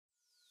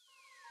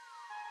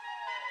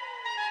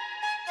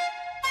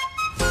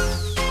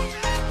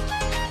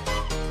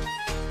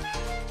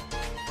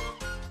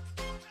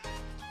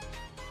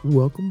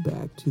Welcome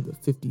back to the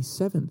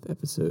 57th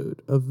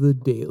episode of the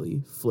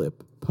DailyFlip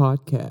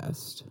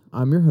podcast.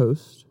 I'm your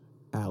host,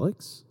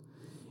 Alex,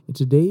 and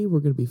today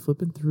we're going to be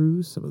flipping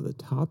through some of the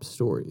top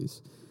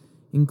stories,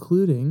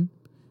 including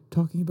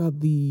talking about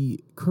the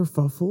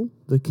kerfuffle,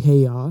 the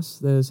chaos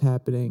that is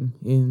happening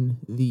in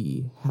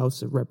the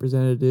House of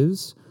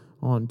Representatives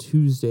on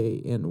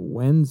Tuesday and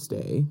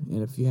Wednesday.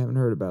 And if you haven't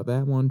heard about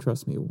that one,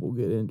 trust me, we'll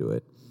get into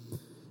it.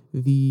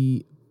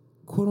 The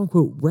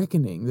quote-unquote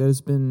reckoning that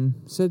has been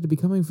said to be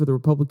coming for the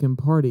Republican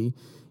Party,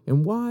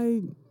 and why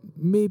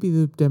maybe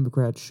the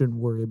Democrats shouldn't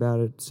worry about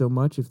it so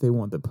much if they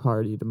want the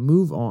party to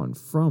move on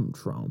from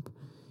Trump.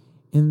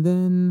 And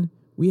then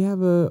we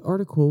have an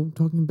article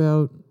talking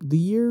about the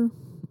year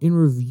in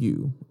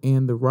review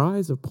and the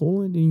rise of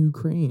Poland and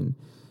Ukraine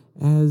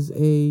as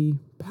a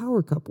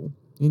power couple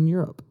in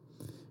Europe.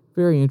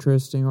 Very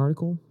interesting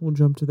article. We'll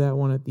jump to that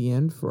one at the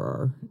end for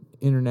our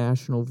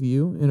international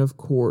view. And of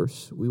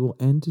course, we will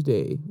end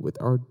today with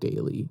our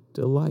daily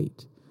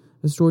delight,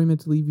 a story meant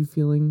to leave you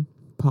feeling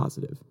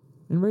positive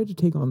and ready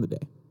to take on the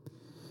day.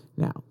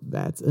 Now,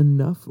 that's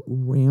enough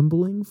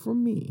rambling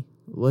from me.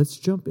 Let's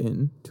jump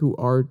into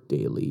our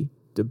daily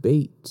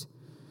debate.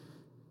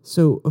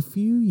 So, a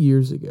few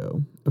years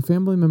ago, a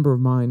family member of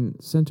mine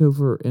sent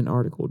over an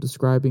article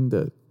describing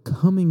the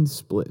coming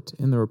split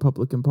in the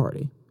Republican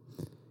Party.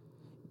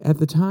 At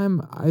the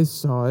time I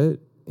saw it,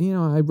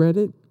 I read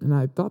it, and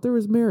I thought there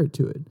was merit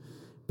to it,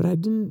 but I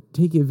didn't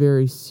take it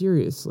very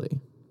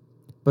seriously.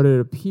 But it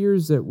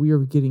appears that we are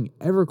getting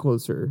ever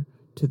closer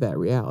to that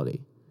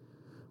reality.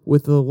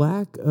 With the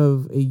lack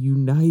of a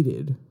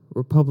united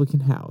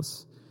Republican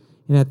House,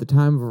 and at the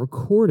time of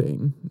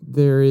recording,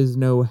 there is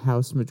no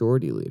House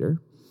Majority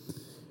Leader,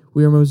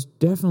 we are most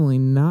definitely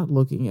not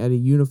looking at a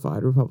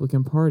unified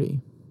Republican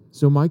Party.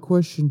 So my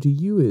question to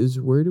you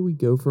is, where do we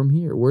go from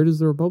here? Where does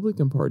the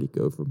Republican Party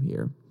go from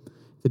here?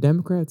 The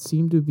Democrats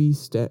seem to be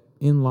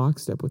in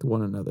lockstep with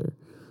one another.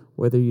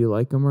 Whether you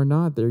like them or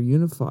not, they're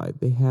unified.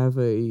 They have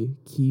a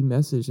key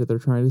message that they're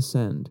trying to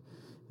send.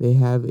 They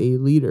have a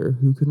leader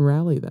who can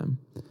rally them.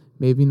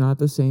 Maybe not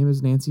the same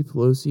as Nancy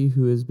Pelosi,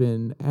 who has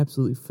been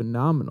absolutely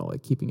phenomenal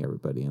at keeping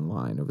everybody in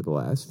line over the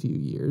last few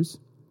years.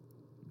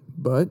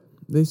 But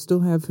they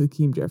still have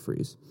Hakeem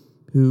Jeffries,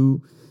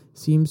 who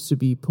seems to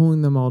be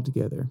pulling them all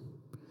together.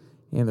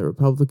 And the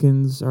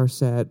Republicans are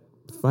sat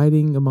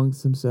fighting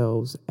amongst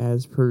themselves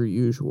as per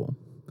usual.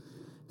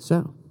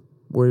 So,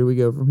 where do we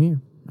go from here?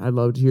 I'd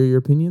love to hear your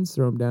opinions.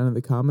 Throw them down in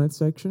the comments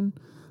section.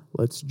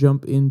 Let's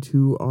jump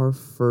into our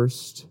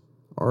first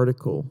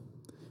article.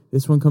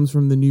 This one comes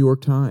from the New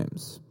York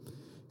Times.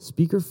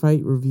 Speaker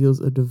fight reveals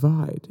a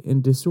divide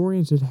and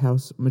disoriented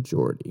House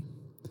majority.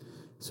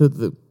 So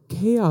the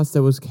chaos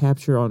that was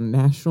captured on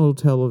national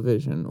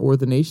television, or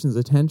the nation's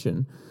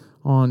attention,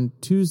 on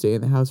Tuesday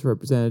in the House of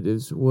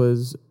Representatives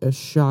wasn't a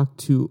shock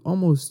to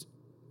almost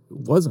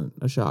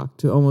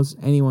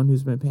anyone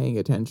who's been paying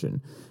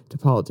attention to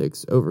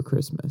politics over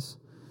Christmas.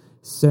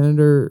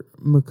 Senator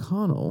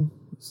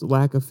McConnell's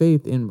lack of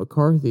faith in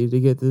McCarthy to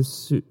get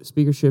this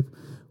speakership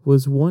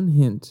was one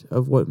hint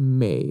of what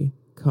may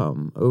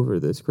come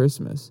over this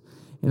Christmas.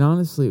 And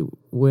honestly,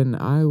 when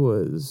I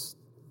was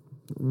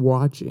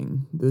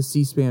watching the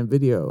C-SPAN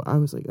video, I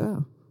was like,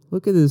 oh,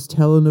 look at this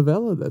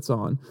telenovela that's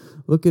on.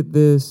 Look at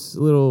this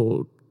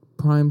little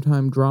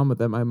primetime drama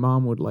that my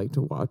mom would like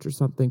to watch, or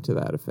something to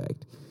that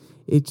effect.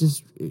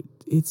 It's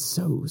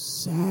so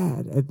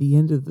sad at the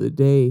end of the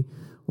day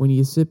when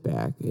you sit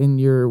back and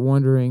you're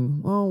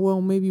wondering,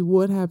 well, maybe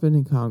what happened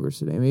in Congress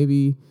today?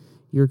 Maybe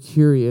you're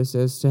curious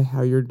as to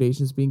how your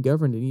nation's being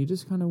governed, and you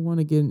just kind of want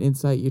to get an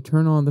insight. You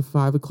turn on the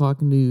 5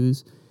 o'clock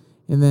news,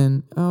 and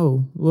then,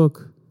 oh,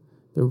 look,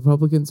 the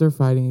Republicans are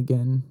fighting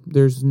again.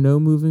 There's no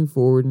moving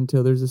forward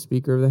until there's a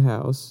Speaker of the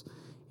House,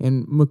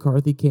 and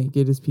McCarthy can't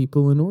get his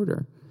people in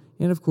order.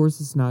 And of course,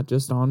 it's not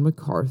just on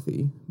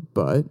McCarthy,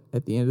 but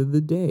at the end of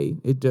the day,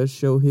 it does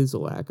show his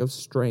lack of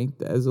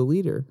strength as a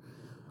leader.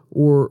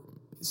 Or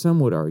some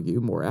would argue,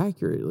 more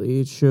accurately,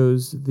 it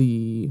shows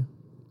the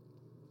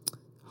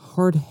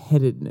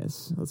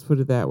hard-headedness, let's put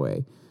it that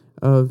way,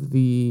 of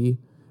the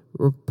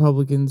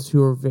Republicans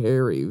who are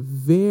very,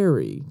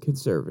 very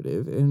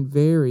conservative and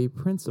very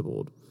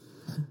principled.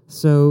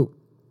 So,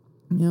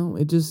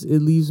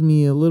 it leaves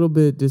me a little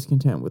bit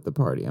discontent with the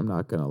party, I'm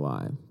not going to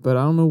lie. But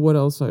I don't know what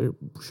else I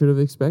should have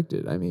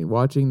expected. I mean,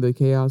 watching the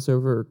chaos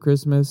over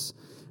Christmas,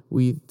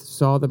 we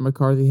saw that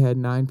McCarthy had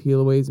 9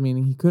 peel-aways,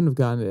 meaning he couldn't have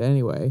gotten it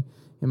anyway.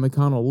 And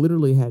McConnell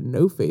literally had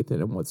no faith in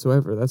him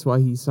whatsoever. That's why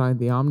he signed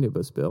the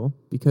omnibus bill,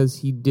 because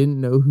he didn't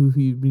know who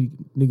he'd be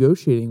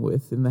negotiating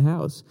with in the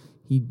House.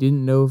 He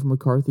didn't know if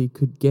McCarthy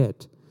could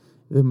get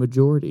the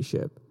majority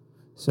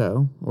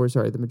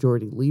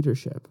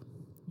leadership.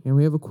 And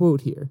we have a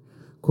quote here.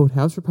 Quote,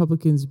 House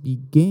Republicans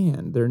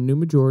began their new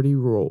majority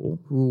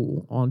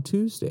rule on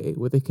Tuesday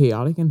with a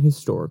chaotic and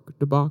historic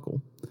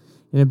debacle.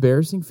 An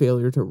embarrassing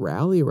failure to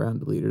rally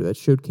around a leader that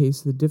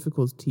showcased the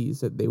difficulties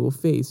that they will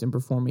face in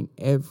performing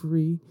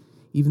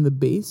even the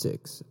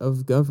basics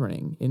of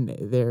governing in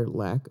their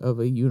lack of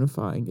a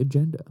unifying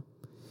agenda.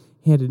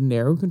 handed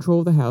narrow control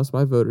of the House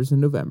by voters in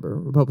November.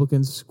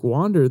 Republicans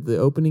squandered the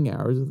opening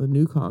hours of the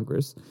new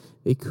Congress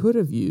they could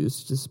have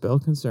used to dispel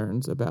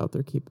concerns about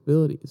their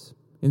capabilities.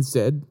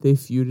 Instead, they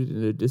feuded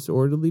in a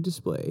disorderly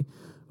display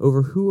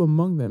over who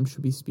among them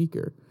should be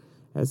Speaker,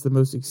 as the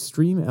most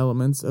extreme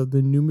elements of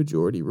the new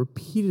majority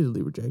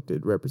repeatedly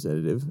rejected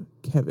Representative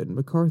Kevin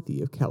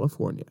McCarthy of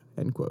California,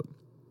 end quote.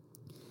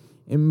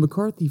 And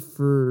McCarthy,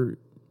 for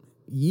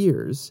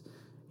years,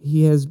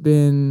 he has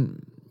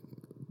been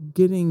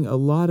getting a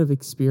lot of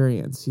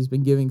experience. He's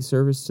been giving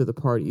service to the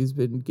party. He's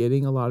been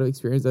getting a lot of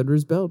experience under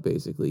his belt,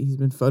 basically. He's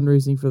been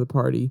fundraising for the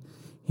party,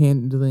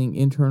 handling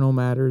internal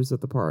matters of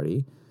the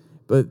party,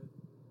 but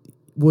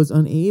was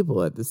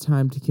unable at this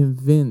time to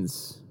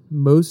convince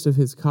most of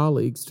his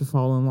colleagues to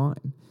fall in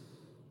line.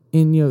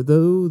 And,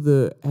 though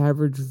the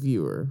average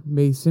viewer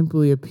may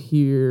simply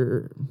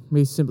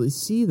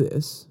see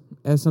this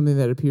as something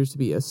that appears to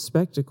be a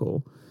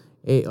spectacle,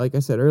 like I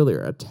said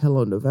earlier, a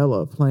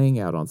telenovela playing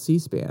out on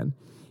C-SPAN,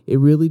 it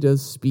really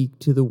does speak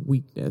to the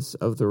weakness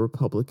of the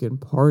Republican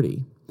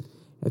Party.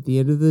 At the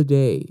end of the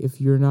day,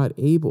 if you're not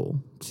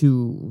able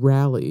to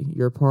rally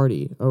your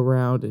party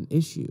around an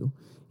issue,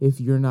 if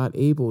you're not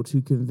able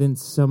to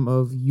convince some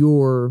of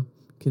your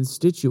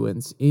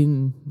constituents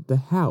in the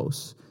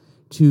House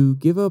to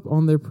give up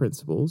on their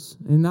principles,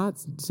 and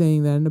not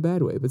saying that in a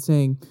bad way, but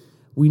saying,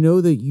 we know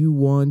that you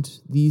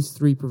want these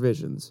 3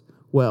 provisions.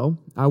 Well,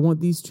 I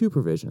want these 2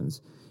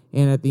 provisions.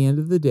 And at the end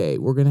of the day,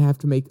 we're going to have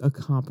to make a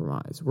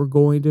compromise. We're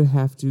going to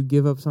have to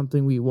give up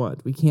something we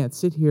want. We can't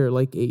sit here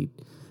like a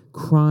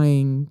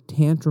crying,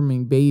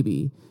 tantruming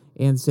baby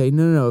and say,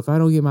 no, if I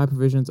don't get my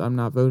provisions, I'm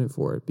not voting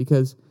for it.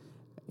 Because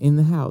in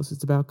the House,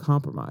 it's about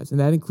compromise. And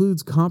that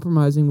includes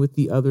compromising with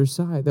the other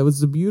side. That was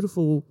the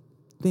beautiful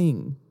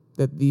thing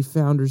that the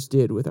founders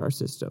did with our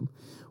system,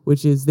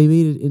 which is they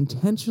made it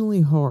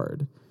intentionally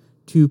hard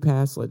to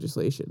pass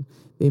legislation.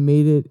 They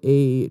made it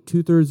a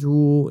 2/3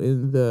 rule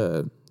in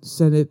the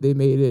Senate. They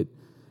made it,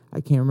 I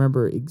can't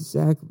remember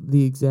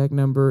the exact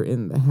number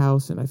in the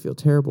House, and I feel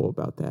terrible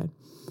about that.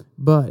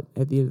 But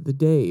at the end of the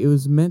day, it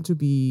was meant to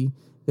be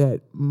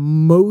that a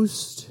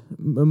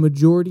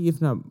majority, if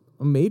not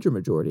a major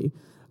majority,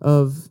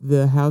 of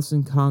the House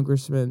and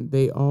congressmen,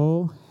 the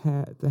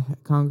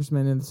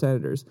congressmen and the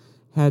senators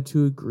had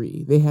to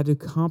agree. They had to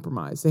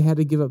compromise. They had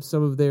to give up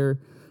some of their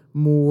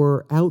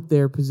more out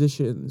there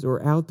positions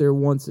or out there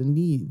wants and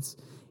needs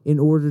in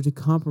order to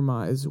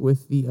compromise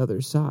with the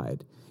other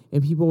side.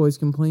 And people always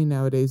complain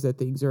nowadays that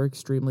things are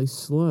extremely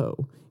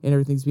slow and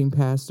everything's being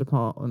passed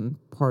upon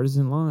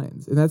partisan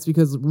lines. And that's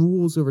because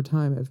rules over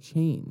time have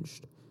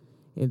changed.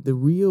 And the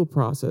real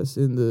process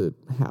in the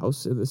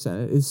House and the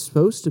Senate is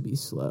supposed to be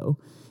slow.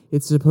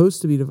 It's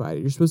supposed to be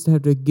divided. You're supposed to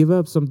have to give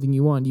up something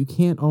you want. You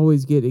can't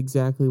always get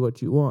exactly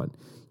what you want.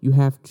 You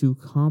have to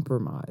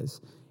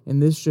compromise.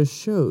 And this just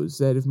shows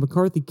that if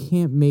McCarthy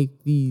can't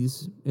make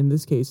these, in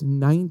this case,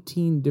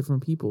 19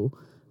 different people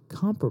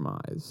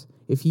compromise,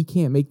 if he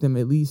can't make them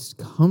at least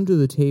come to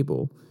the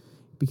table,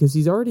 because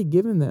he's already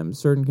given them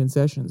certain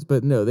concessions,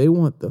 but no, they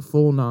want the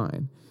full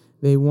 9.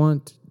 They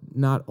want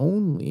not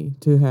only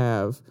to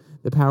have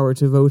the power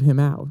to vote him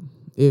out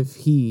if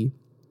he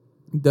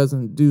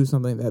doesn't do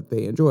something that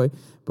they enjoy,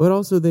 but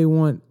also they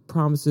want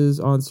promises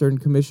on certain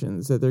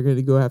commissions that they're going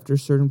to go after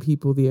certain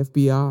people, the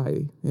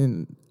FBI,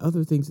 and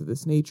other things of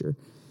this nature.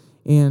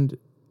 And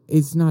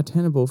it's not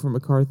tenable for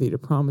McCarthy to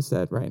promise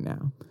that right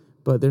now,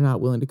 but they're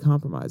not willing to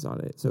compromise on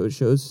it. So it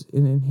shows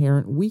an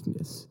inherent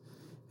weakness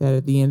that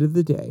at the end of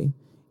the day,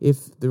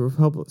 if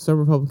some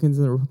Republicans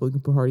in the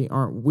Republican Party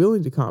aren't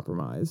willing to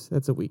compromise,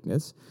 that's a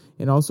weakness.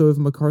 And also if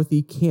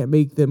McCarthy can't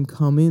make them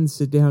come in,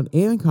 sit down,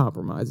 and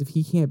compromise, if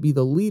he can't be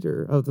the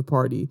leader of the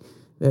party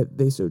that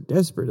they so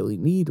desperately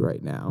need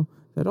right now,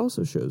 that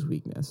also shows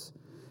weakness.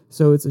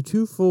 So it's a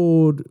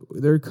twofold,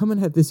 they're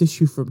coming at this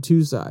issue from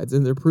 2 sides,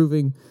 and they're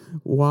proving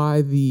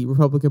why the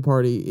Republican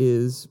Party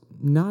is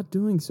not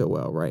doing so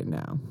well right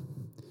now.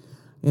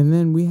 And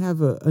then we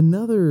have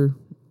another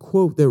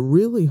quote that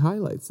really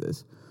highlights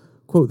this.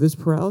 Quote, "This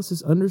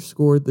paralysis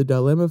underscored the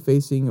dilemma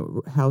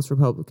facing House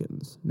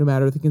Republicans. No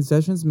matter the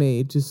concessions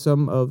made to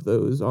some of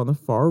those on the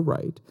far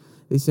right,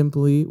 they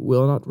simply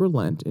will not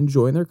relent and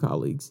join their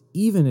colleagues,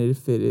 even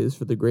if it is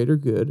for the greater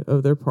good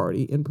of their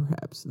party and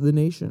perhaps the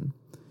nation.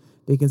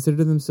 They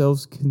consider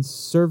themselves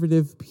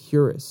conservative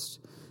purists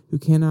who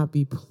cannot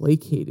be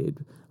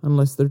placated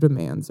unless their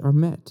demands are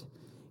met.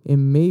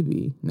 And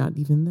maybe not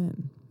even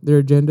then. Their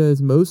agenda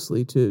is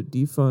mostly to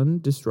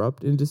defund,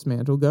 disrupt, and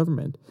dismantle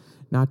government,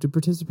 not to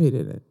participate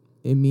in it.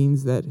 It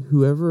means that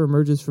whoever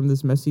emerges from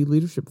this messy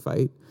leadership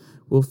fight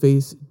will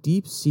face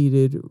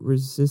deep-seated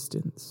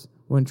resistance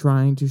when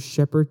trying to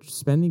shepherd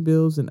spending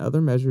bills and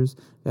other measures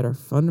that are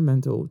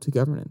fundamental to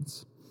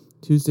governance.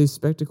 Tuesday's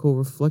spectacle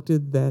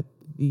reflected that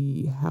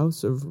the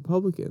House of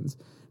Republicans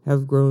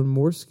have grown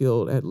more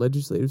skilled at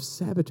legislative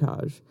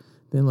sabotage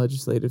than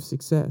legislative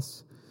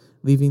success,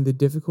 leaving the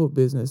difficult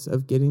business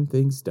of getting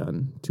things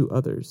done to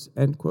others,"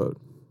 end quote.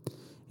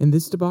 And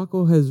this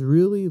debacle has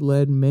really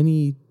led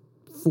many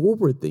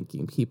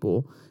forward-thinking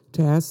people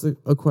to ask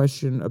a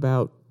question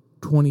about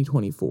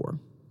 2024.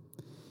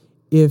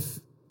 If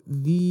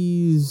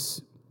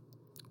these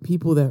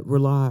people that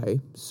rely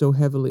so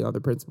heavily on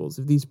the principles,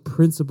 if these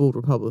principled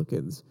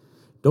Republicans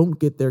don't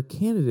get their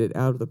candidate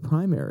out of the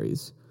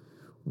primaries,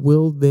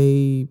 will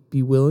they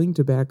be willing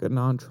to back a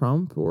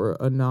non-Trump or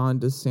a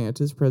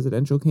non-DeSantis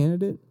presidential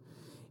candidate?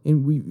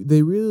 And we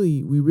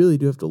really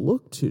do have to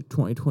look to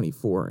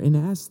 2024 and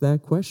ask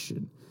that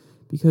question,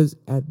 because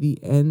at the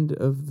end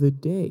of the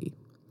day,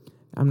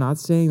 I'm not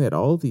saying that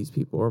all of these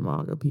people are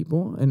MAGA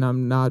people, and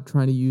I'm not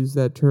trying to use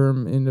that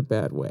term in a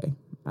bad way.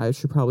 I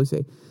should probably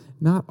say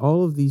not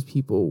all of these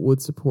people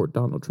would support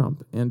Donald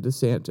Trump and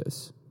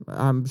DeSantis.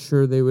 I'm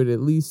sure they would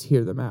at least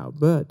hear them out,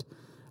 but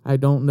I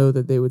don't know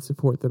that they would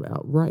support them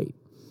outright.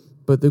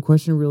 But the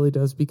question really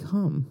does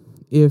become,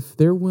 if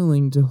they're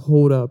willing to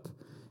hold up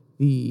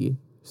the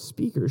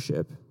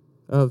speakership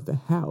of the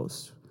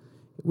House,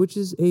 which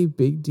is a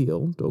big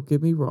deal, don't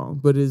get me wrong,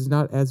 but it is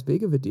not as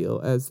big of a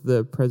deal as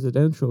the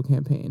presidential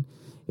campaign.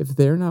 If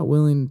they're not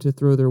willing to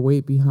throw their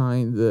weight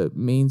behind the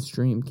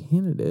mainstream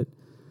candidate,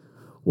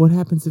 what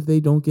happens if they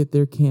don't get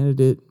their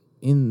candidate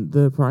in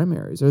the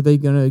primaries? Are they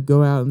going to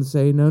go out and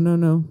say,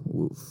 no,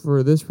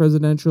 for this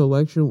presidential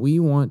election, we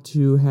want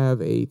to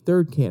have a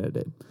third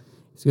candidate?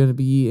 It's going to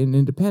be an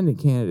independent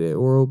candidate,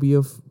 or it'll be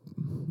a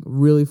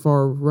really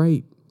far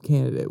right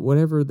candidate,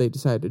 whatever they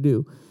decide to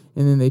do.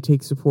 And then they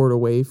take support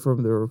away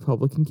from the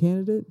Republican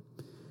candidate?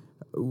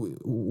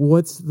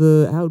 What's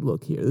the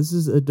outlook here? This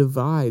is a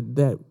divide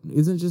that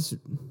isn't just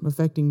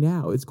affecting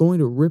now. It's going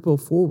to ripple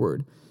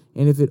forward.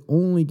 And if it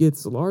only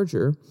gets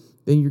larger,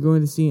 then you're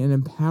going to see an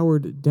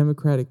empowered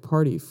Democratic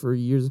Party for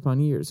years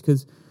upon years.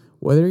 Because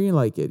whether you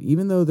like it,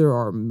 even though there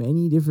are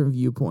many different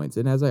viewpoints,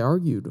 and as I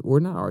argued, or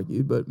not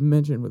argued, but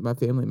mentioned with my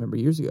family member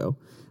years ago,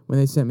 when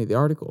they sent me the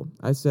article,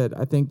 I said,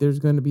 I think there's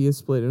going to be a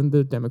split in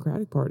the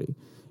Democratic Party.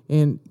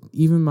 And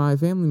even my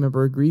family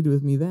member agreed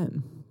with me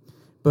then.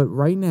 But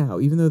right now,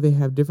 even though they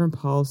have different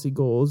policy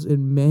goals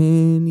and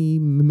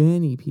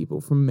many people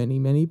from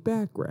many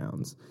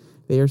backgrounds,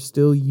 they are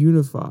still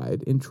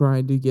unified in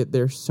trying to get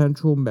their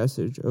central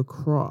message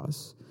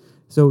across.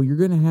 So you're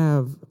going to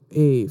have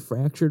a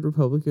fractured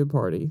Republican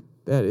Party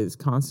that is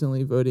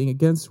constantly voting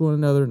against one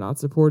another, not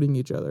supporting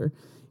each other,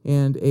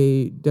 and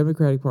a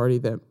Democratic Party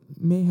that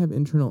may have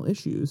internal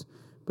issues,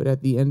 but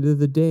at the end of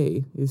the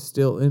day is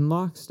still in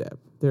lockstep.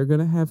 They're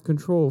going to have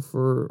control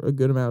for a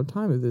good amount of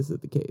time if this is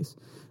the case.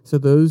 So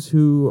those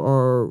who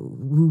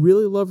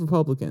really love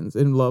Republicans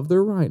and love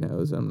their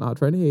rhinos, I'm not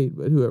trying to hate,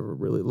 but whoever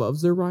really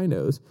loves their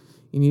rhinos,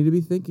 you need to be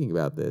thinking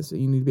about this.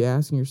 You need to be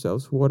asking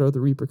yourselves, what are the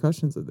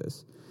repercussions of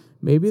this?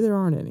 Maybe there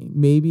aren't any.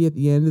 Maybe at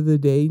the end of the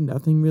day,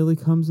 nothing really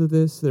comes of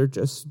this. They're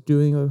just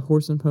doing a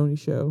horse and pony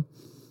show.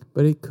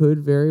 But it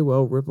could very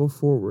well ripple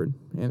forward.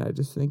 And I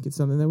just think it's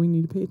something that we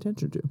need to pay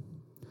attention to.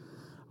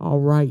 All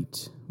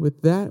right.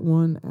 With that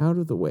one out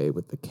of the way,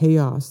 with the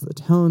chaos, the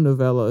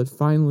telenovela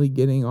finally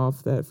getting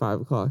off that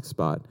 5 o'clock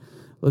spot,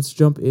 let's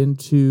jump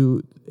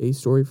into a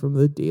story from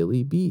the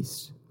Daily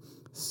Beast.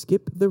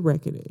 Skip the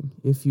reckoning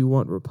if you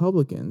want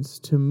Republicans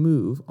to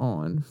move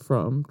on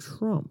from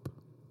Trump.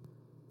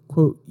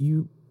 Quote,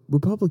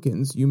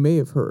 Republicans, you may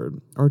have heard,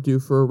 are due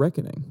for a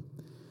reckoning.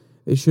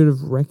 They should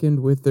have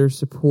reckoned with their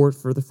support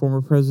for the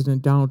former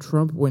President Donald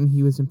Trump when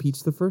he was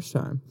impeached the first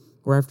time,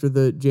 or after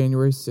the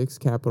January 6th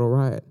Capitol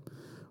riot,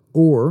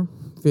 or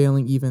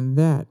failing even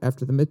that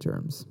after the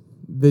midterms.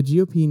 The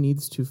GOP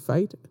needs to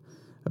fight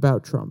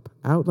about Trump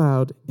out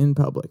loud in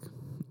public.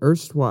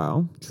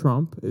 Erstwhile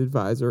Trump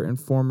advisor and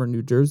former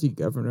New Jersey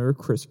Governor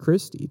Chris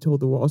Christie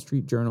told the Wall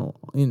Street Journal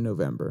in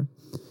November,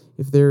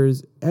 if there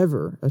is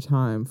ever a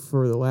time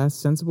for the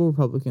last sensible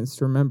Republicans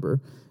to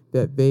remember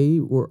that they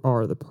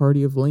are the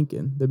party of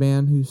Lincoln, the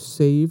man who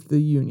saved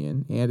the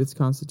Union and its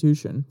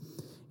Constitution,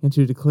 and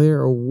to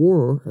declare a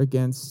war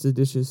against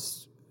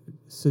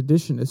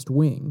seditionist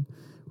wing,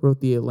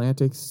 wrote the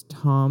Atlantic's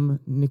Tom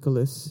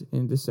Nicholas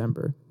in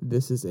December.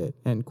 This is it,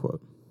 end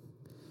quote.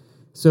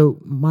 So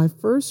my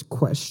first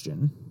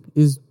question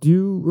is,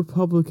 do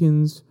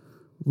Republicans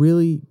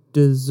really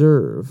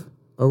deserve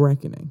a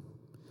reckoning?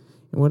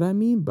 And what I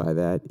mean by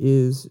that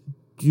is,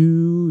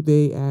 do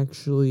they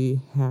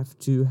actually have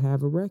to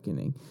have a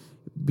reckoning?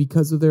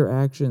 Because of their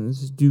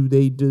actions, do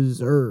they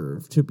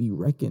deserve to be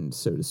reckoned,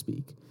 so to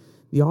speak?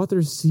 The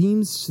author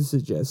seems to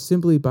suggest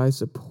simply by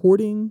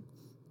supporting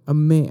a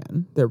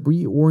man that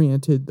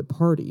reoriented the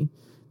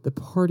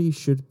party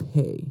should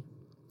pay.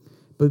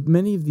 But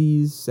many of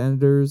these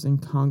senators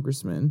and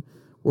congressmen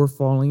were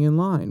falling in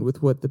line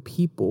with what the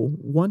people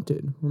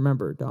wanted.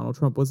 Remember, Donald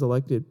Trump was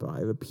elected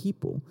by the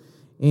people.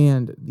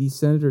 And these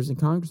senators and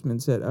congressmen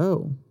said,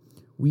 oh,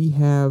 we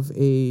have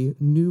a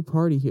new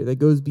party here that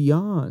goes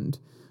beyond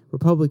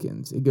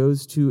Republicans. It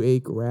goes to a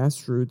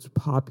grassroots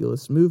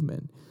populist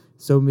movement.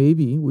 So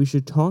maybe we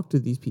should talk to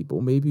these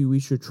people. Maybe we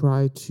should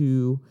try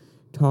to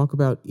talk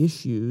about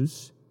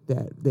issues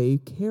that they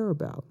care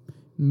about.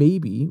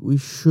 Maybe we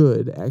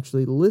should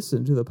actually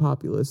listen to the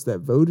populists that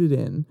voted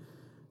in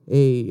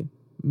a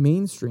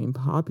mainstream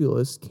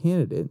populist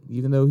candidate,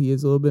 even though he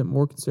is a little bit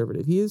more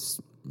conservative. He is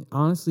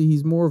Honestly,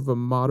 he's more of a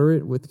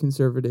moderate with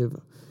conservative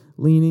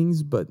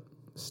leanings, but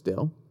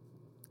still.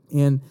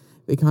 And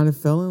they kind of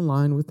fell in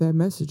line with that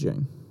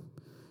messaging.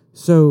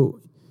 So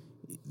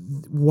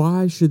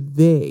why should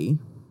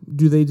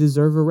do they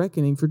deserve a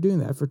reckoning for doing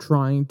that, for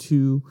trying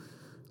to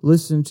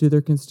listen to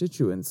their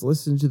constituents,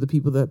 listen to the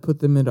people that put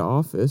them into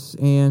office,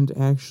 and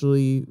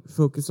actually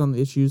focus on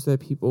the issues that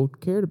people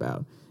cared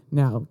about?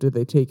 Now, did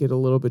they take it a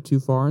little bit too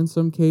far in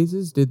some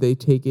cases? Did they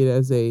take it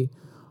as a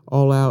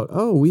all-out,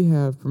 oh, we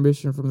have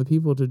permission from the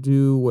people to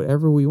do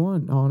whatever we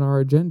want on our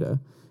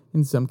agenda?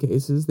 In some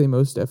cases, they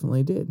most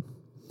definitely did.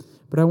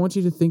 But I want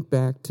you to think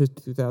back to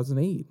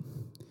 2008.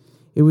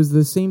 It was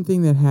the same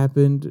thing that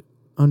happened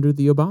under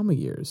the Obama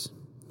years.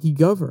 He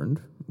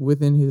governed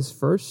within his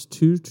first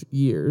 2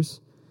 years,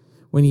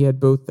 when he had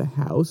both the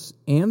House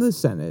and the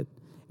Senate,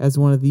 as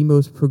one of the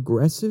most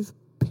progressive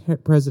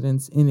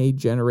presidents in a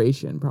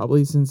generation,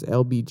 probably since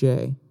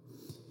LBJ.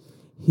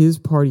 His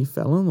party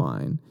fell in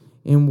line,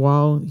 and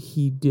while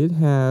he did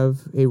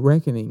have a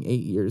reckoning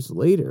 8 years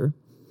later,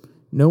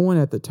 no one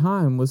at the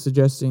time was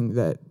suggesting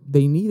that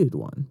they needed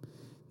one.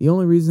 The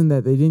only reason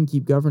that they didn't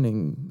keep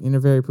governing in a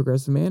very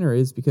progressive manner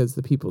is because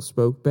the people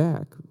spoke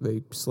back.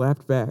 They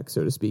slapped back,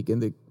 so to speak,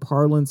 in the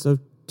parlance of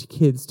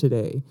kids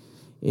today,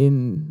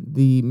 in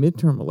the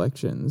midterm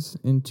elections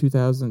in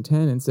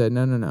 2010, and said,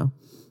 no.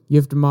 You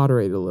have to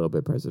moderate a little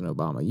bit, President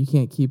Obama. You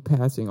can't keep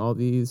passing all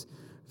these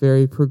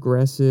very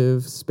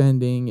progressive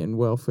spending and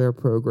welfare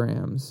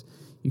programs.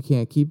 You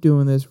can't keep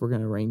doing this. We're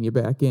going to rein you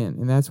back in.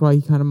 And that's why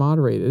he kind of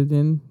moderated.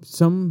 And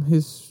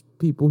his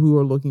people who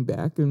are looking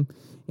back and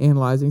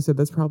analyzing said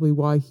that's probably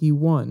why he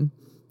won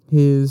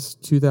his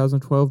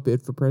 2012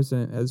 bid for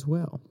president as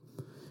well.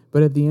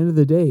 But at the end of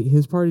the day,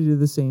 his party did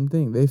the same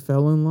thing. They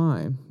fell in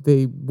line.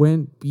 They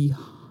went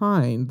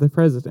behind the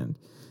president,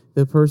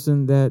 the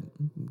person that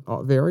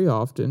very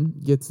often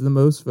gets the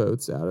most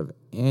votes out of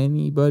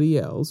anybody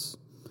else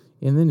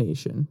in the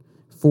nation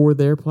for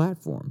their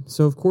platform.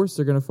 So, of course,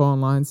 they're going to fall in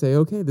line and say,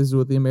 okay, this is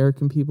what the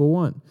American people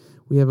want.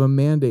 We have a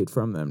mandate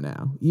from them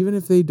now. Even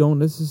if they don't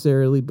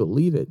necessarily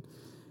believe it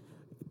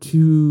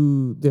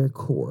to their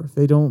core.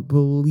 They don't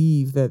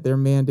believe that their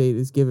mandate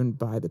is given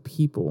by the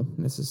people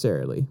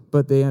necessarily,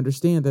 but they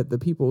understand that the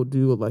people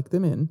do elect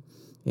them in,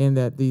 and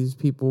that these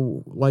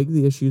people like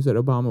the issues that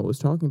Obama was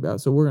talking about,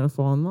 so we're going to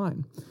fall in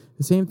line.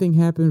 The same thing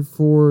happened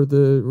for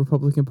the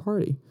Republican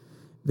Party.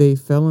 They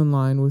fell in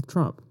line with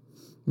Trump.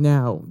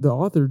 Now, the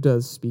author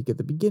does speak at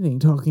the beginning,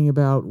 talking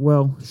about,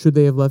 well, should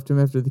they have left him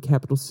after the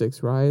Capitol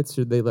 6 riots?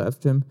 Should they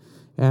left him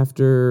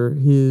after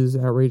his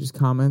outrageous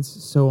comments?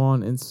 So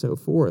on and so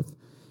forth.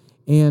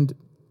 And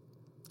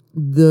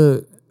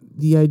the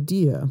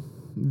idea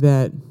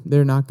that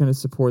they're not going to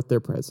support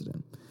their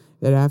president,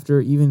 that after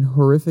even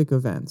horrific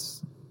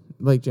events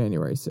like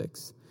January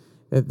 6th,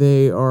 that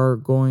they are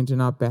going to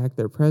not back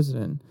their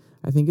president,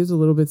 I think is a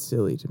little bit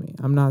silly to me.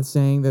 I'm not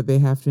saying that they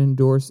have to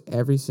endorse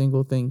every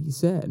single thing he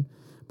said,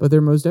 but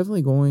they're most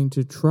definitely going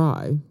to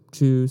try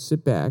to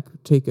sit back,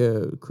 take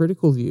a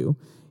critical view,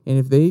 and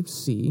if they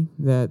see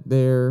that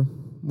there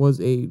was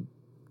a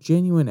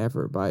genuine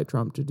effort by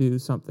Trump to do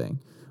something,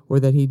 or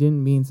that he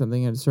didn't mean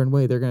something in a certain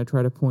way, they're going to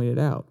try to point it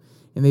out.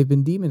 And they've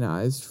been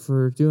demonized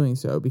for doing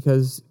so,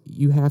 because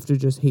you have to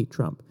just hate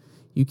Trump.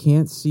 You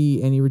can't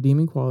see any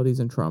redeeming qualities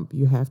in Trump.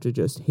 You have to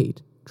just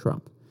hate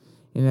Trump.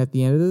 And at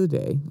the end of the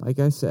day, like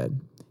I said,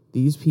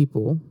 these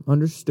people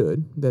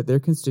understood that their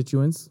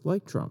constituents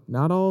liked Trump.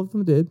 Not all of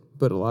them did,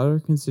 but a lot of their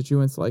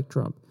constituents liked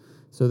Trump.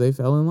 So they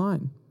fell in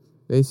line.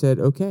 They said,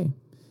 okay,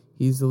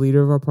 he's the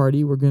leader of our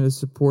party. We're going to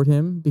support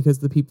him because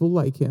the people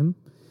like him.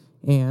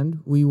 And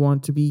we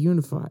want to be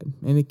unified.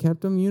 And it kept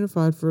them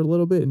unified for a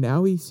little bit. And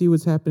now we see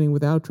what's happening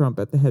without Trump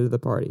at the head of the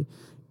party.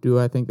 Do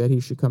I think that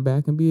he should come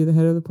back and be the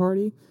head of the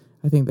party?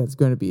 I think that's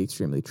going to be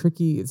extremely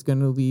tricky. It's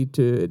going to lead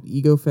to an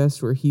ego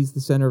fest where he's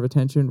the center of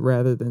attention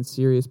rather than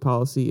serious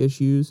policy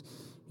issues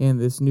and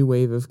this new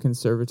wave of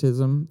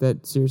conservatism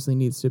that seriously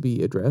needs to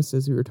be addressed,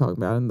 as we were talking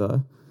about in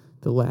the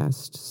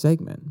last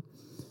segment.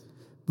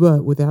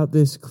 But without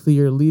this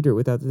clear leader,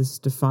 without this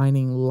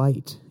defining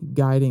light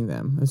guiding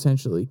them,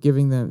 essentially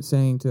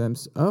saying to them,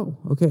 oh,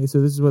 okay,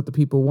 so this is what the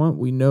people want.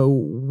 We know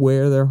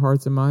where their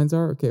hearts and minds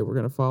are. Okay, we're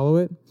going to follow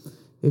it.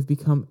 They've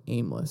become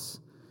aimless.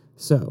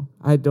 So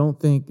I don't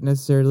think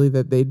necessarily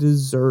that they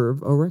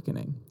deserve a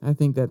reckoning. I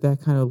think that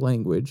kind of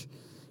language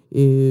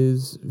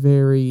is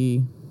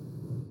very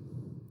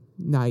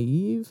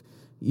naive.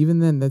 Even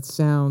then, that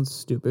sounds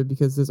stupid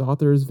because this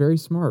author is very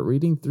smart.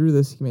 Reading through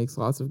this, he makes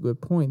lots of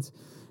good points.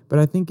 But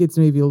I think it's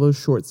maybe a little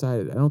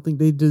short-sighted. I don't think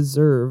they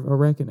deserve a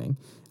reckoning.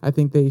 I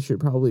think they should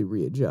probably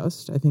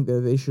readjust. I think that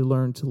they should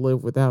learn to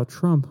live without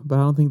Trump, but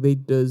I don't think they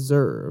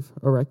deserve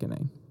a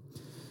reckoning.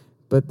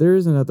 But there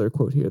is another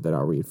quote here that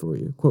I'll read for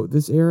you. Quote,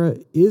 this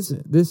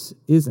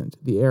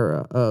isn't the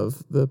era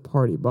of the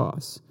party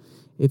boss.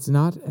 It's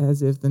not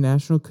as if the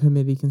National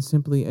Committee can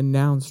simply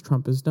announce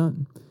Trump is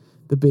done.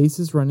 The base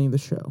is running the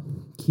show.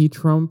 Key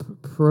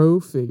Trump pro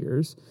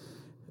figures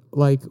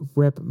like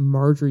Rep.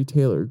 Marjorie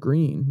Taylor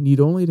Greene need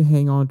only to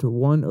hang on to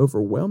one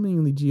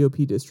overwhelmingly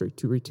GOP district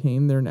to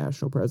retain their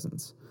national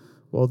presence,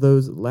 while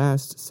those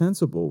last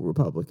sensible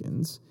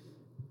Republicans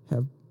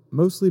have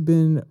mostly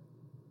been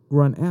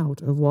run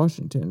out of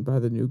Washington by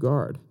the new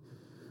guard.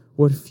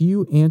 What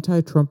few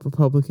anti-Trump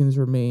Republicans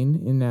remain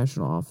in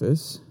national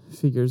office,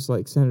 figures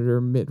like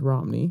Senator Mitt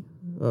Romney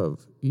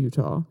of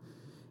Utah,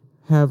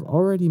 have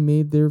already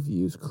made their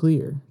views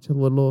clear to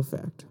little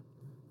effect.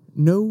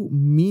 No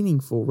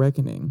meaningful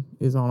reckoning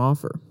is on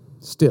offer.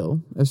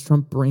 Still, as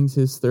Trump brings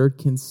his third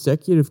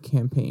consecutive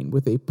campaign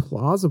with a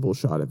plausible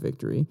shot at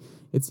victory,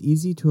 it's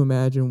easy to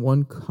imagine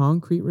one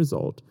concrete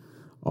result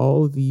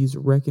all these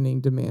reckoning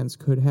demands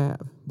could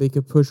have. They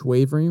could push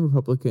wavering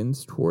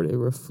Republicans toward a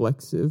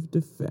reflexive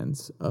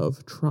defense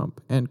of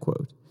Trump, end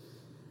quote.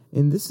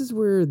 And this is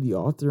where the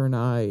author and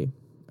I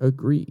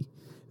agree.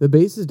 The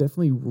base is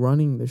definitely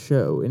running the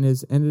show and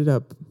has ended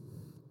up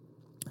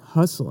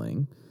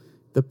hustling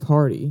the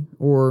party,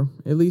 or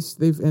at least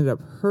they've ended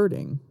up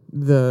hurting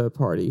the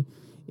party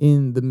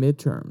in the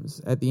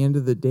midterms. At the end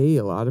of the day,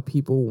 a lot of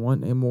people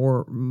want a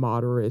more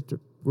moderate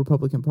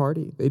Republican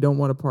Party. They don't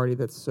want a party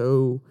that's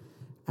so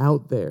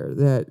out there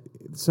that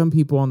some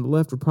people on the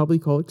left would probably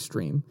call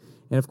extreme.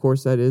 And of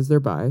course, that is their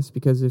bias,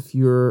 because if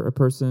you're a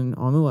person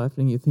on the left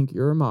and you think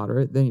you're a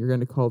moderate, then you're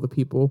going to call the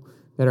people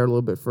that are a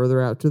little bit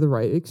further out to the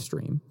right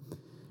extreme.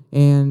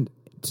 And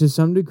to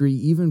some degree,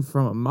 even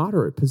from a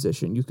moderate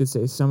position, you could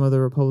say some of the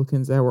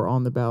Republicans that were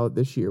on the ballot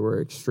this year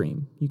were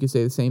extreme. You could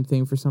say the same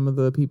thing for some of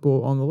the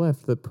people on the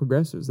left, the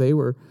progressives. They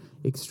were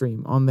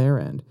extreme on their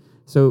end.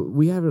 So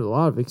we have a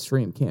lot of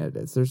extreme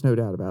candidates. There's no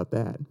doubt about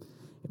that.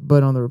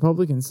 But on the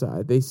Republican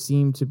side, they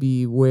seem to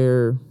be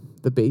where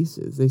the base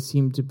is. They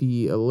seem to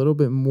be a little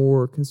bit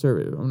more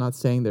conservative. I'm not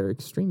saying they're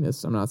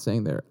extremists. I'm not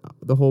saying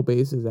the whole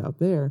base is out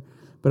there.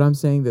 But I'm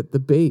saying that the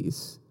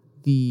base,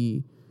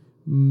 the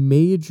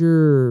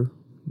major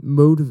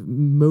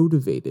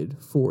motivated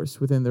force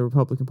within the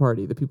Republican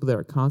Party, the people that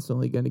are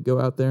constantly going to go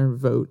out there and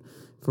vote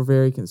for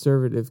very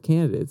conservative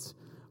candidates,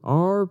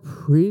 are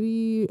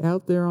pretty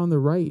out there on the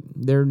right.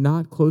 They're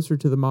not closer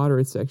to the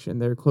moderate section.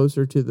 They're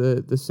closer to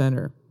the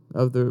center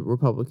of the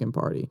Republican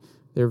Party.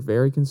 They're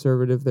very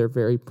conservative. They're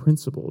very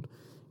principled.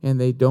 And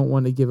they don't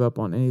want to give up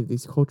on any of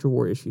these culture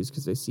war issues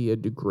because they see a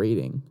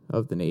degrading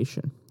of the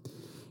nation.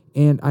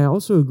 And I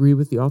also agree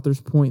with the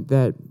author's point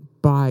that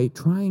by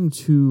trying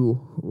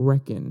to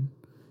reckon,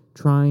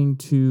 trying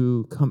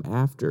to come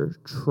after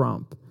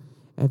Trump,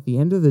 at the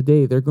end of the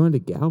day, they're going to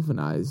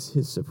galvanize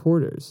his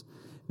supporters.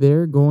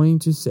 They're going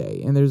to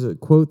say, and there's a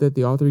quote that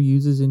the author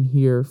uses in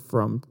here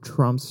from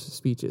Trump's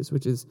speeches,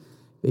 which is,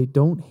 "They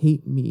don't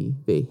hate me,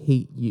 they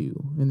hate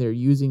you, and they're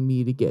using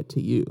me to get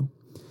to you."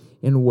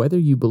 And whether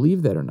you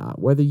believe that or not,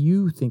 whether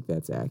you think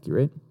that's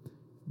accurate,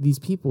 these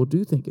people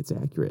do think it's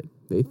accurate.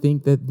 They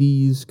think that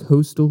these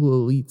coastal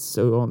elites,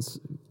 so on,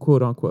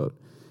 quote unquote,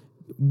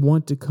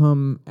 want to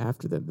come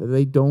after them, that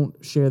they don't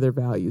share their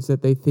values,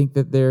 that they think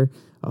that they're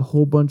a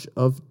whole bunch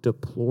of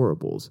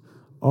deplorables.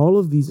 All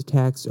of these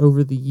attacks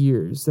over the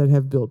years that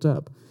have built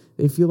up,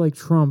 they feel like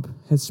Trump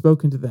has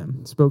spoken to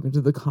them, spoken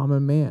to the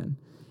common man,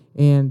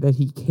 and that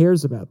he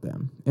cares about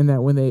them, and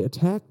that when they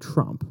attack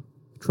Trump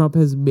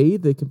has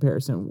made the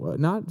comparison,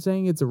 not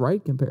saying it's a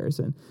right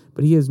comparison,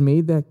 but he has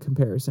made that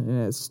comparison and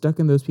has stuck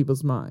in those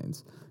people's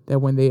minds that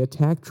when they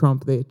attack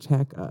Trump, they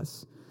attack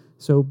us.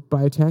 So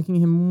by attacking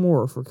him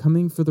more, for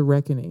coming for the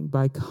reckoning,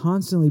 by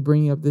constantly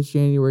bringing up this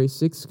January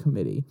 6th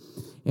committee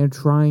and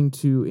trying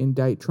to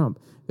indict Trump,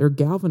 they're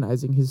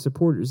galvanizing his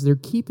supporters. They're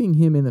keeping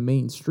him in the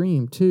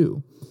mainstream,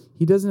 too.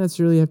 He doesn't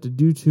necessarily have to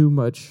do too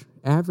much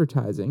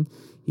advertising.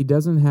 He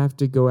doesn't have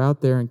to go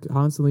out there and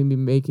constantly be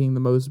making the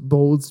most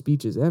bold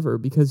speeches ever,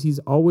 because he's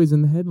always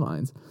in the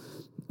headlines.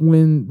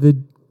 When the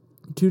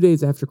 2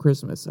 days after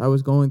Christmas, I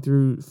was going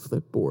through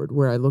Flipboard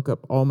where I look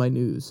up all my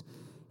news,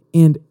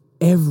 and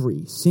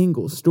every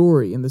single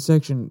story in the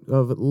section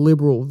of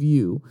Liberal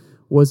View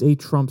was a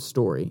Trump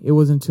story. It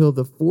was until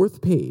the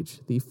fourth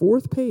page,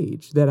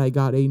 that I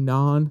got a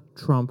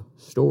non-Trump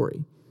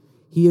story.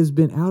 He has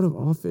been out of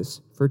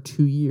office for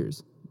 2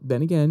 years.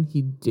 Then again,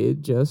 he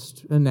did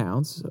just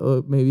announce,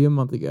 maybe a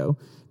month ago,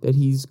 that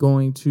he's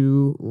going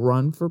to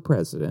run for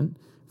president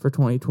for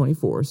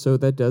 2024, so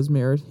that does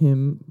merit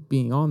him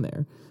being on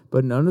there.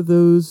 But none of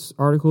those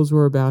articles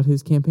were about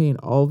his campaign.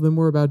 All of them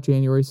were about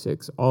January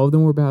 6th. All of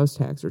them were about his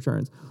tax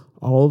returns.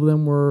 All of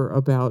them were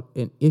about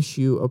an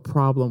issue, a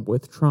problem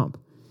with Trump.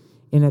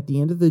 And at the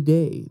end of the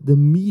day, the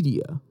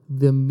media,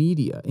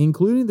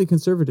 including the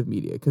conservative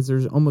media, because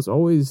there's almost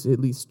always at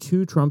least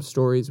 2 Trump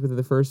stories within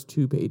the first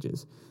 2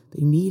 pages,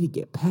 they need to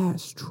get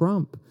past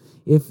Trump.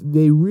 If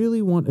they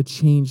really want a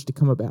change to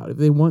come about, if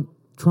they want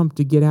Trump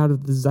to get out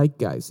of the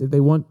zeitgeist, if they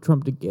want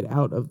Trump to get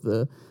out of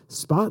the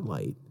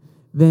spotlight,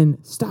 then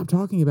stop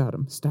talking about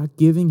him. Stop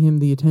giving him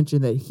the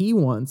attention that he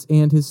wants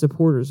and his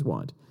supporters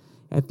want.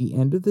 At the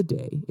end of the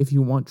day, if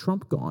you want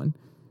Trump gone,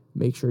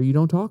 make sure you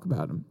don't talk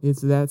about him.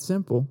 It's that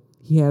simple.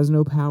 He has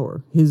no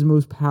power. His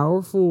most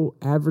powerful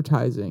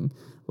advertising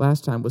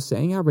last time was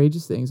saying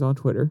outrageous things on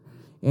Twitter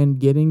and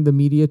getting the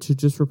media to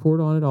just report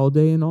on it all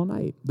day and all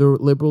night. The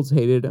liberals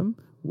hated him,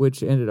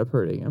 which ended up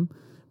hurting him.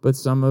 But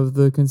some of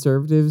the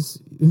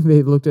conservatives,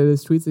 they looked at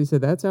his tweets, they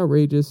said, that's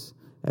outrageous,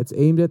 that's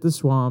aimed at the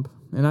swamp,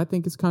 and I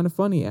think it's kind of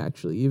funny,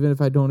 actually, even if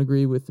I don't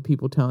agree with the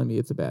people telling me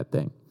it's a bad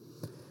thing.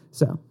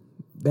 So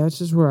that's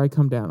just where I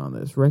come down on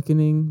this.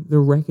 The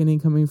reckoning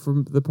coming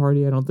from the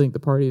party, I don't think the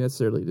party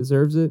necessarily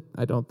deserves it.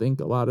 I don't think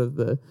a lot of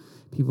the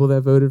people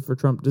that voted for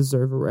Trump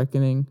deserve a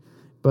reckoning,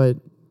 but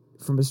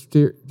from a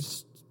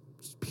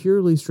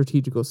purely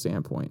strategical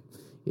standpoint,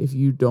 if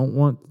you don't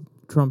want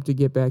Trump to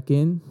get back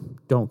in,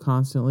 don't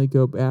constantly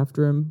go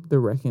after him. The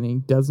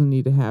reckoning doesn't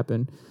need to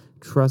happen.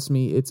 Trust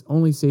me, it's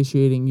only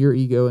satiating your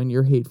ego and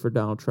your hate for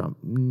Donald Trump,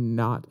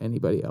 not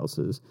anybody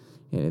else's,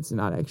 and it's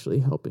not actually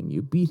helping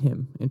you beat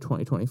him in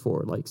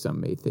 2024 like some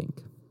may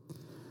think.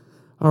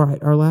 All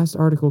right, our last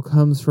article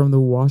comes from the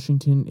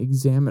Washington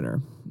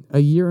Examiner. A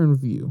year in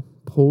review.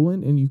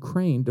 Poland and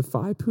Ukraine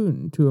defy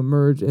Putin to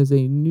emerge as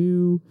a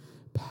new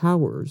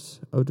powers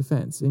of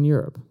defense in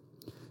Europe.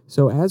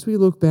 So as we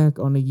look back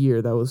on a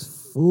year that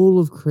was full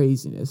of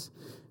craziness,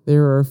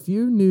 there are a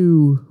few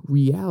new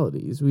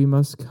realities we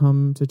must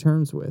come to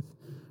terms with.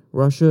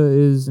 Russia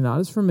is not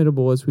as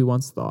formidable as we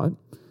once thought.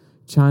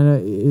 China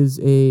is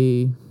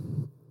a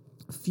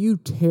few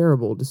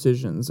terrible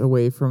decisions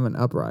away from an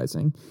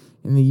uprising,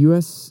 and the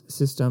U.S.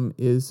 system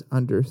is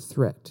under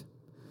threat.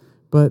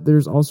 But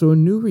there's also a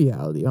new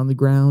reality on the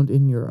ground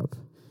in Europe,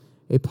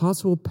 a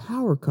possible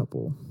power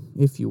couple,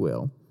 if you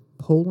will,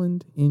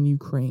 Poland and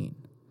Ukraine.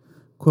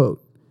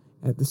 Quote,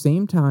 at the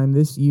same time,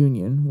 this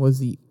union was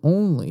the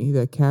only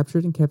that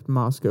captured and kept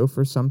Moscow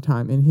for some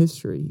time in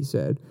history, he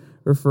said,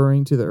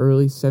 referring to the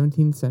early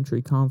 17th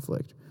century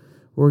conflict.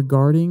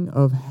 Regarding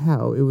of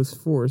how it was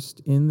forced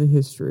in the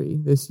history,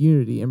 this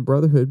unity and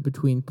brotherhood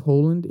between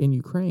Poland and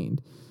Ukraine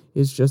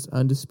is just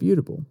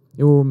undisputable.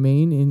 It will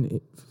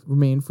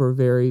remain for a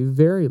very,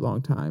 very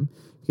long time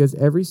because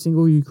every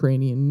single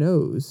Ukrainian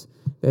knows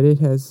that it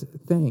has,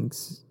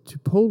 thanks to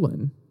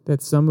Poland,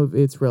 that some of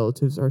its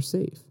relatives are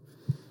safe.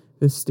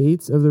 The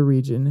states of the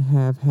region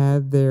have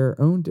had their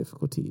own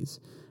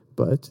difficulties,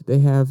 but they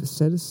have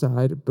set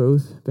aside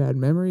both bad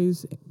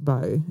memories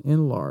by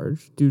and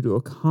large due to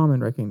a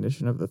common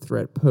recognition of the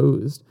threat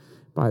posed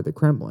by the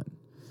Kremlin.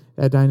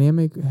 That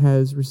dynamic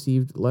has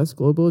received less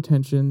global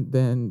attention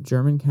than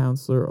German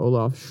Chancellor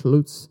Olaf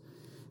Scholz's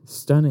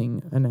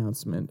stunning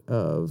announcement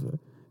of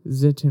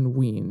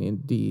Zitenwien,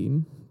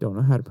 indeed. Don't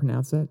know how to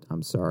pronounce that.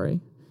 I'm sorry.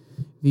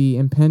 The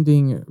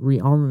impending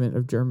rearmament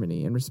of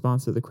Germany in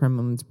response to the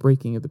Kremlin's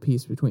breaking of the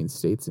peace between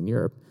states in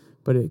Europe,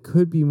 but it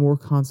could be more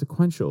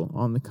consequential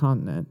on the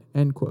continent,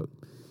 end quote.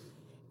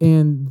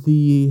 And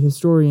the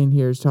historian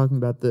here is talking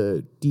about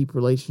the deep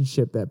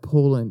relationship that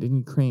Poland and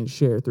Ukraine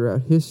share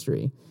throughout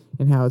history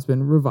and how it's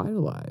been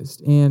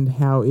revitalized and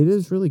how it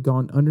has really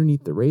gone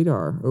underneath the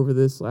radar over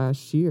this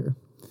last year.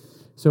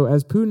 So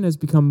as Putin has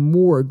become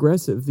more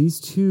aggressive, these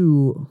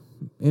two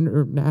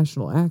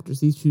international actors,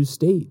 these two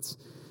states,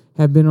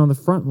 have been on the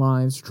front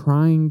lines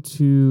trying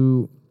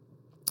to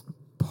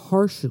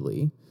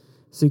partially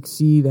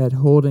succeed at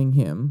holding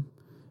him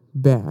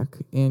back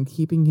and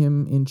keeping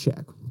him in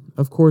check.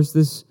 Of course,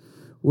 this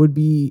would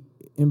be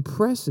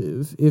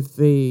impressive if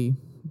they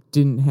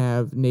didn't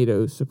have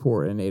NATO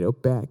support and NATO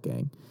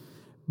backing.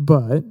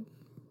 But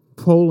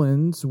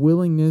Poland's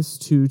willingness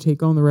to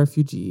take on the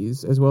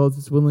refugees, as well as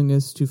its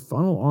willingness to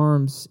funnel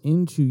arms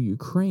into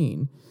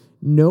Ukraine,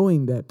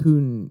 knowing that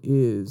Putin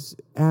is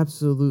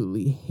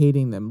absolutely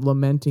hating them,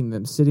 lamenting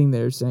them, sitting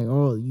there saying,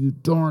 oh, you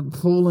darn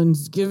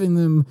Poland's giving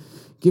them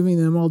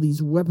all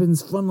these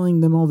weapons,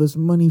 funneling them all this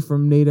money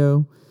from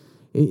NATO.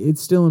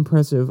 It's still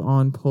impressive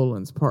on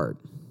Poland's part.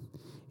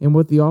 And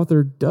what the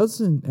author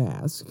doesn't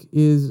ask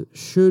is,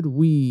 should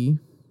we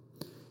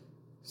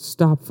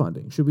stop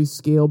funding? Should we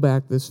scale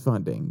back this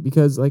funding?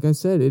 Because, like I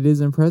said, it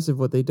is impressive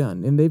what they've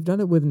done. And they've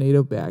done it with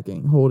NATO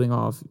backing, holding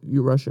off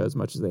Russia as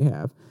much as they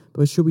have.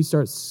 But should we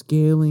start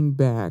scaling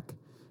back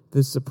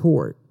the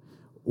support?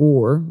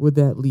 Or would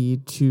that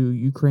lead to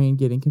Ukraine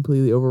getting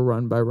completely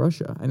overrun by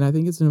Russia? And I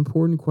think it's an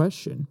important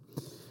question.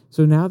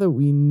 So now that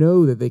we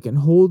know that they can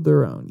hold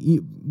their own,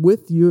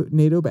 with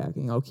NATO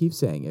backing, I'll keep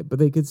saying it, but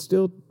they could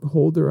still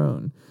hold their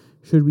own,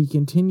 should we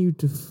continue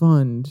to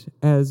fund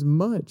as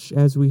much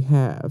as we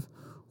have?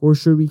 Or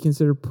should we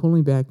consider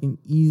pulling back and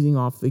easing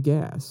off the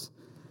gas?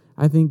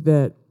 I think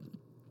that,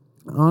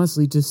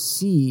 honestly, to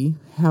see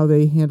how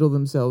they handle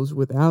themselves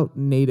without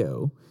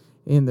NATO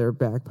in their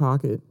back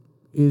pocket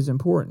is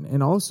important.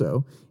 And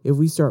also, if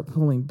we start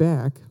pulling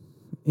back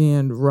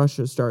and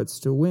Russia starts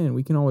to win,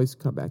 we can always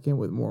come back in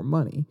with more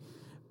money.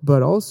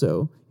 But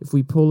also, if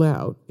we pull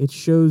out, it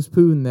shows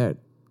Putin that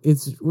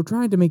we're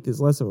trying to make this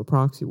less of a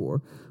proxy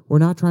war. We're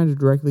not trying to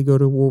directly go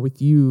to war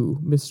with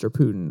you, Mr.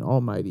 Putin,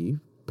 almighty,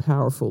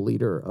 powerful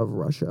leader of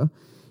Russia,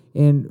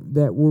 and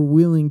that we're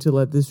willing to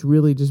let this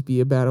really just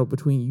be a battle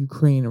between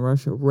Ukraine and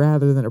Russia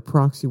rather than a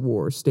proxy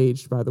war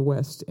staged by the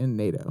West and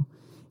NATO.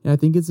 And I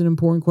think it's an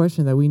important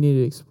question that we need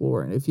to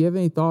explore. And if you have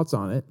any thoughts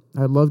on it,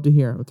 I'd love to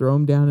hear them. Throw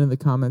them down in the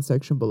comment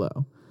section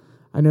below.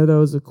 I know that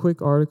was a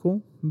quick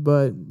article,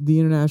 but the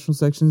international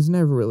sections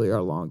never really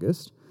are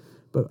longest.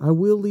 But I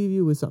will leave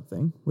you with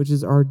something, which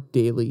is our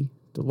daily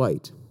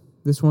delight.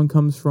 This one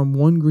comes from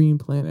One Green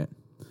Planet.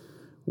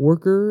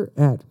 Worker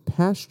at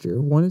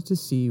pasture wanted to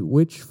see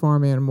which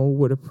farm animal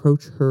would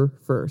approach her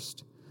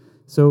first.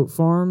 So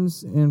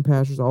farms and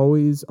pastures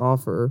always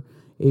offer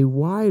a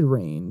wide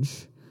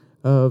range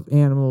of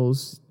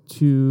animals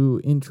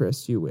to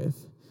interest you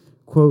with.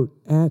 Quote,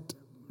 at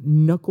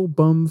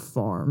Knucklebum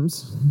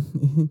Farms,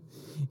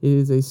 it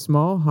is a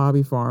small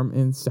hobby farm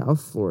in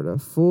South Florida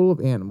full of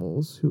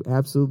animals who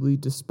absolutely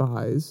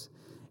despise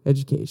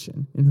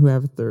education and who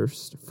have a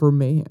thirst for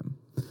mayhem.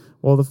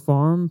 While the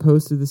farm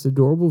posted this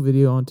adorable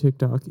video on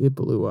TikTok, it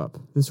blew up.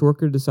 This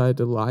worker decided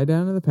to lie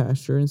down in the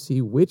pasture and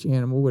see which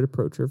animal would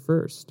approach her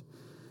first.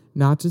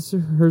 Not to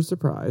her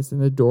surprise,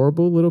 an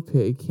adorable little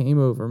pig came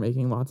over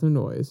making lots of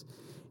noise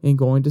and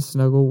going to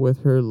snuggle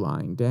with her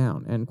lying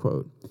down, end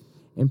quote.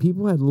 And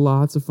people had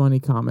lots of funny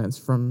comments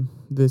from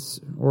this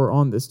or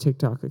on this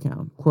TikTok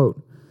account.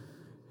 Quote,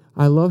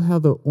 I love how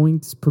the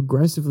oinks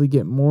progressively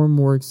get more and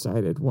more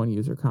excited, one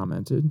user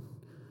commented.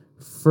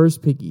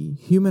 First piggy,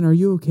 human, are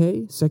you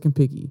okay? Second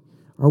piggy,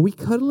 are we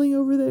cuddling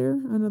over there?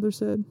 Another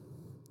said.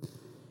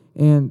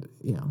 And,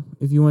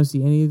 if you want to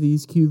see any of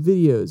these cute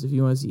videos, if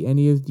you want to see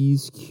any of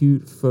these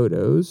cute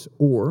photos,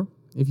 or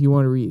if you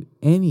want to read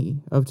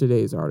any of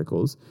today's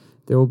articles,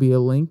 there will be a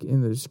link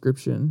in the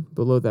description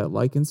below that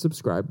like and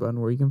subscribe button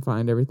where you can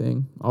find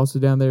everything. Also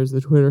down there is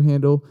the Twitter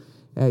handle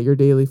at Your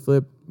Daily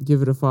Flip.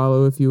 Give it a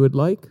follow if you would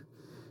like.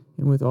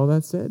 And with all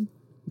that said,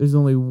 there's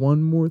only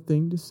one more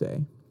thing to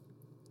say.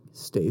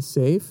 Stay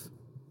safe.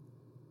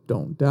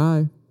 Don't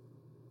die.